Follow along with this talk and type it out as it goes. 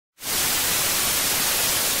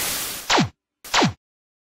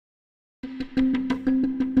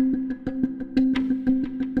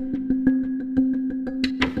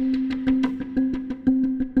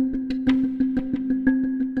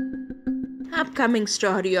Upcoming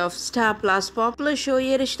story of Star Plus popular show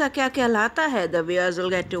Yeh Rishta Kehlata hai. The viewers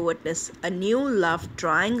will get to witness a new love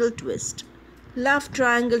triangle twist. Love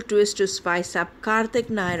triangle twist to spice up Kartik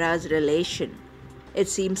Naira's relation. It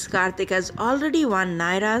seems Kartik has already won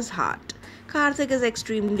Naira's heart. Kartik is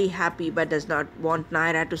extremely happy but does not want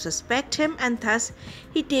Naira to suspect him, and thus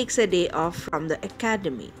he takes a day off from the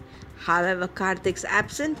academy. However, Kartik's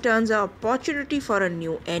absence turns an opportunity for a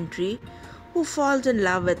new entry who falls in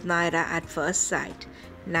love with Naira at first sight.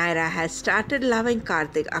 Naira has started loving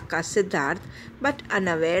Kartik aka Siddharth but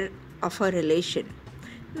unaware of her relation.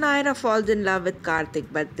 Naira falls in love with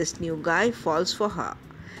Kartik, but this new guy falls for her.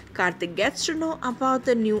 Kartik gets to know about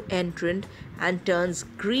the new entrant and turns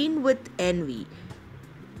green with envy,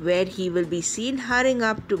 where he will be seen hurrying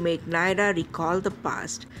up to make Naira recall the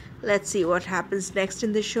past. Let's see what happens next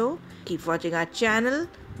in the show. Keep watching our channel,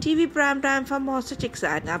 TV Primetime, for more such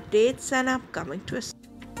exciting updates and upcoming twists.